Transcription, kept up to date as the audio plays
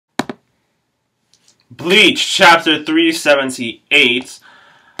Bleach, chapter 378.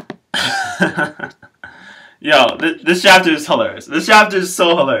 Yo, this chapter is hilarious. This chapter is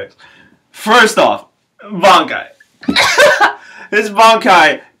so hilarious. First off, Bankai. This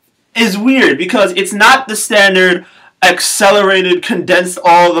Bankai is weird because it's not the standard accelerated, condensed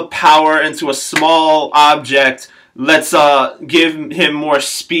all the power into a small object. Let's give him more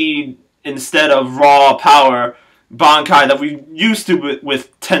speed instead of raw power Bankai that we used to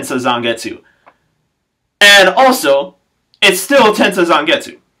with Tensa Zangetsu. And also, it's still Tensa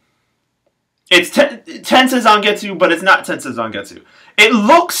Zangetsu. It's Tensa Zangetsu, but it's not Tensa Zangetsu. It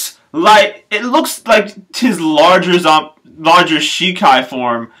looks like his larger Shikai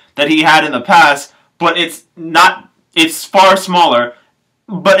form that he had in the past, but it's not. It's far smaller,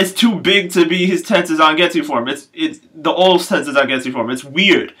 but it's too big to be his Tensa Zangetsu form. It's the old Tensa Zangetsu form. It's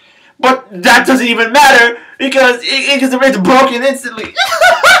weird, but that doesn't even matter because it's broken instantly.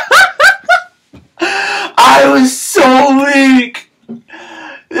 I was so weak.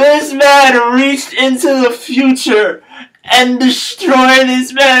 This man reached into the future and destroyed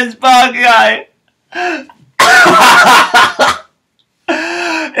this man's Bankai.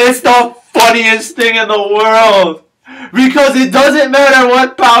 It's the funniest thing in the world. Because it doesn't matter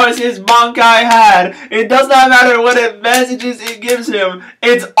what powers his Bankai had. It does not matter what advantages it gives him.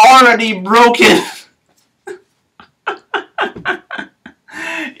 It's already broken.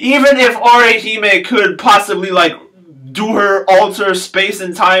 Even if Orihime could possibly, like, do her alter space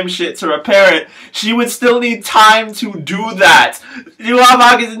and time shit to repair it, she would still need time to do that.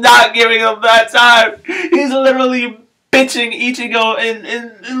 Yuamaki is not giving him that time. He's literally bitching Ichigo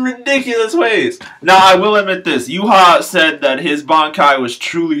in ridiculous ways. Now, I will admit this. Yuha said that his Bankai was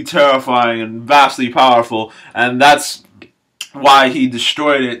truly terrifying and vastly powerful, and that's why he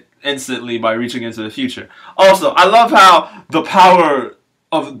destroyed it instantly by reaching into the future. Also, I love how the power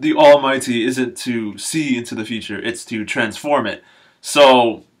of the Almighty isn't to see into the future, it's to transform it.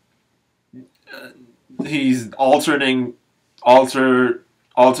 So, he's altering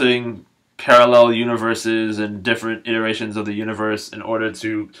parallel universes and different iterations of the universe in order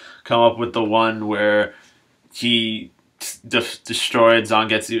to come up with the one where he destroyed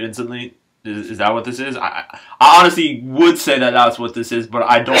Zangetsu instantly. Is that what this is? I honestly would say that that's what this is, but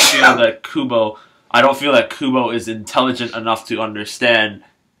I don't feel that Kubo is intelligent enough to understand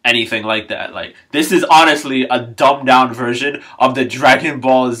anything like that. Like, this is honestly a dumbed down version of the Dragon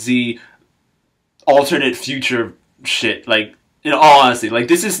Ball Z alternate future shit. Like, in all honesty, like,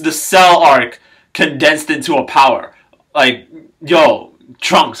 this is the Cell arc condensed into a power. Like, yo,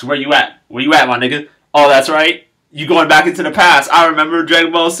 Trunks, where you at? Where you at, my nigga? Oh, that's right. You going back into the past. I remember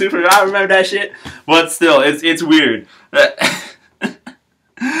Dragon Ball Super. I remember that shit. But still, it's weird.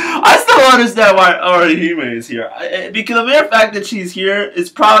 I still don't understand why Orihime is here. Because the mere fact that she's here is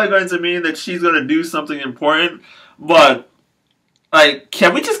probably going to mean that she's going to do something important. But, like,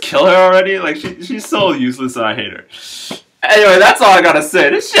 can we just kill her already? Like, she's so useless and I hate her. Anyway, that's all I gotta say.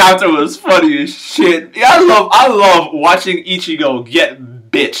 This chapter was funny as shit. Yeah, I love watching Ichigo get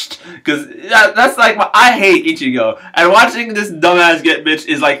bitched. Because that's like, I hate Ichigo. And watching this dumbass get bitched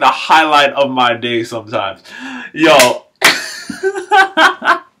is like the highlight of my day sometimes. Yo.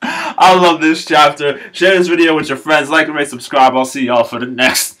 I love this chapter. Share this video with your friends. Like and rate, subscribe. I'll see y'all for the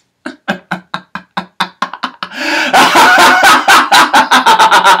next.